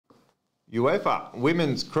UEFA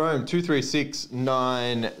Women's Chrome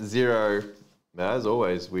 23690. As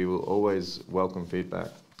always, we will always welcome feedback.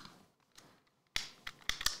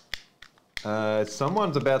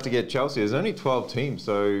 Someone's about to get Chelsea. There's only 12 teams,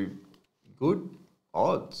 so good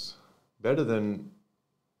odds. Better than,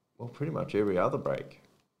 well, pretty much every other break.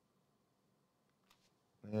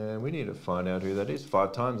 And we need to find out who that is.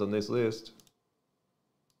 5 times on this list.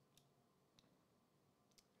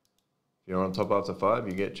 If you're on top after 5,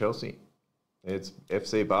 you get Chelsea. It's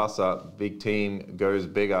FC Barca. Big team goes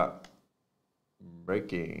bigger.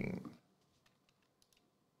 Breaking.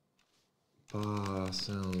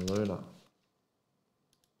 Barcelona.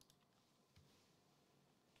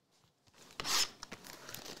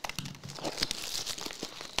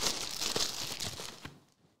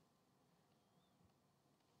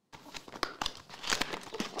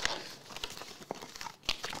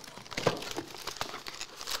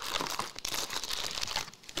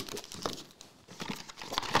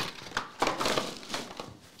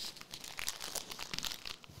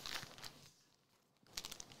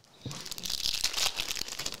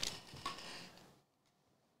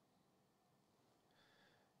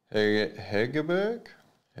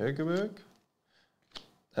 Hegerberg?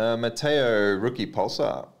 Matteo, rookie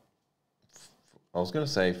Pulsar. I was going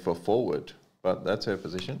to say for forward, but that's her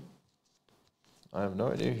position. I have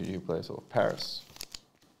no idea who you play for. Paris.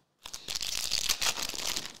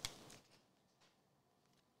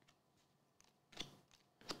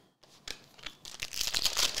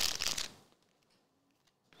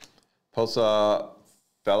 Pulsar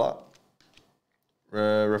fella.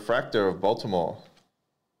 Refractor of Baltimore.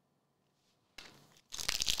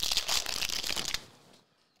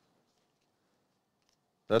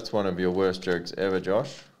 That's one of your worst jokes ever,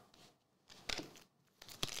 Josh.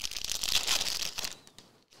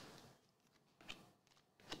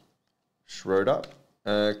 Schroeder.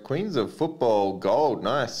 Queens of Football Gold.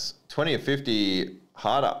 Nice. 20 of 50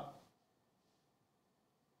 harder.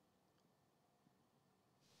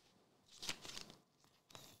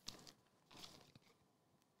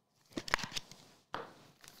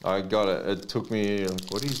 I got it. It took me,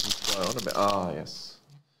 what is this guy on about? Ah, yes.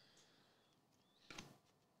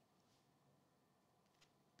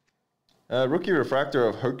 Rookie refractor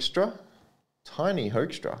of Hoekstra. Tiny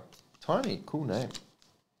Hoekstra. Tiny, cool name.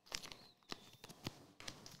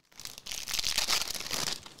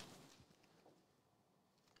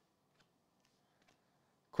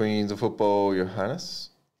 Queens of Football,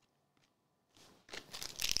 Johannes.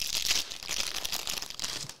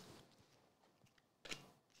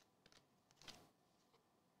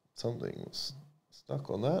 Something was stuck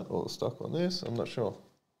on that or stuck on this. I'm not sure.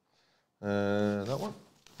 That one.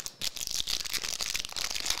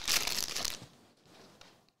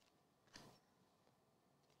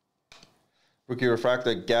 Rookie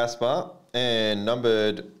refractor Gaspar and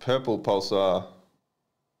numbered purple Pulsar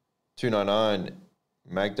 299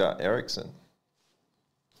 Magda Eriksson.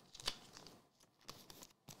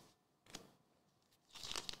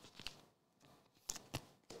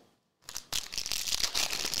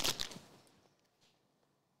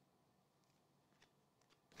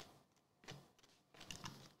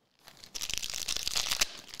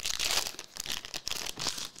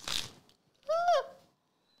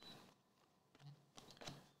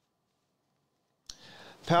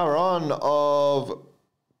 Power on of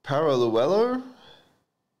Paraluelo.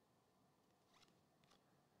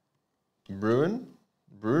 Bruin,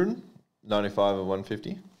 95 of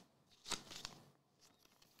 150.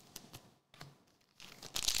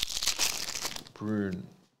 Bruin.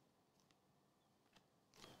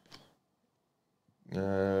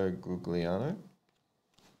 Gugliano.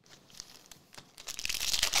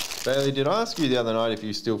 Bailey, did I ask you the other night if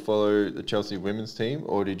you still follow the Chelsea women's team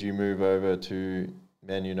or did you move over to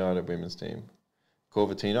Man United women's team?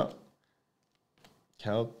 Corvatina.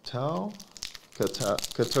 Katoto.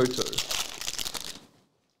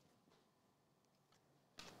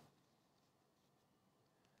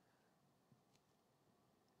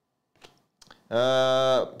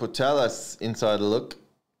 Putelas inside look.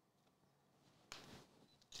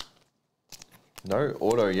 No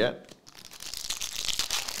auto yet.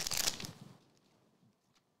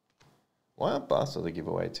 Why aren't Barca the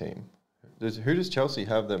giveaway team? Who does Chelsea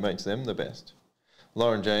have that makes them the best?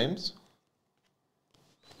 Lauren James.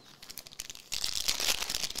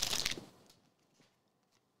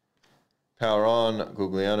 Power on,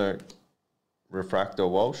 Gugliano. Refractor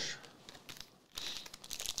Walsh.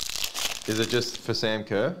 Is it just for Sam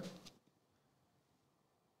Kerr?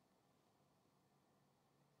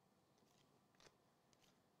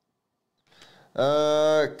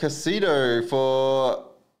 Casito for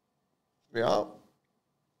Real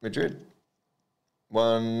Madrid.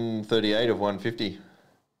 138 of 150.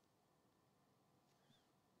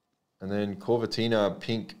 And then Corvatina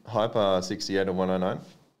Pink Hyper 68 of 109.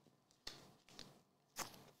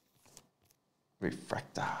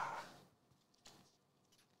 Refractor.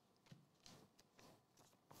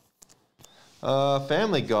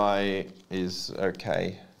 Family Guy is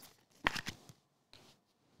okay.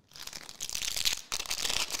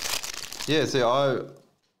 Yeah, see,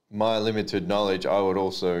 my limited knowledge, I would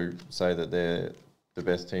also say that they're the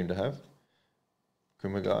best team to have.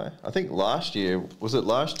 Kumagai. I think last year, was it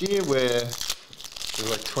last year where there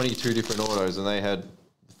was like 22 different autos and they had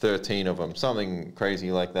 13 of them, something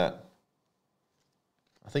crazy like that.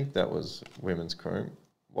 I think that was women's chrome.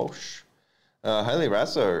 Walsh. Haley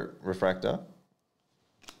Rasso refractor.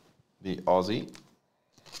 The Aussie.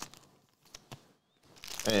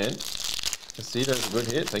 And Casito's a good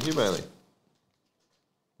hit. Thank you, Bailey.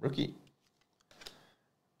 Rookie.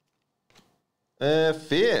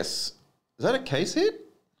 Fierce. Is that a case hit?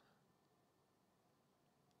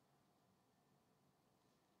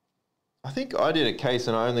 I think I did a case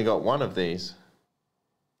and I only got one of these.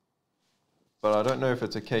 But I don't know if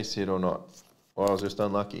it's a case hit or not. Or I was just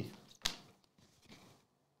unlucky.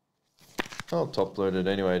 I'll top load it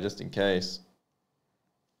anyway, just in case.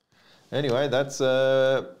 Anyway, that's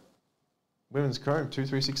Women's Chrome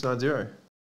 23690.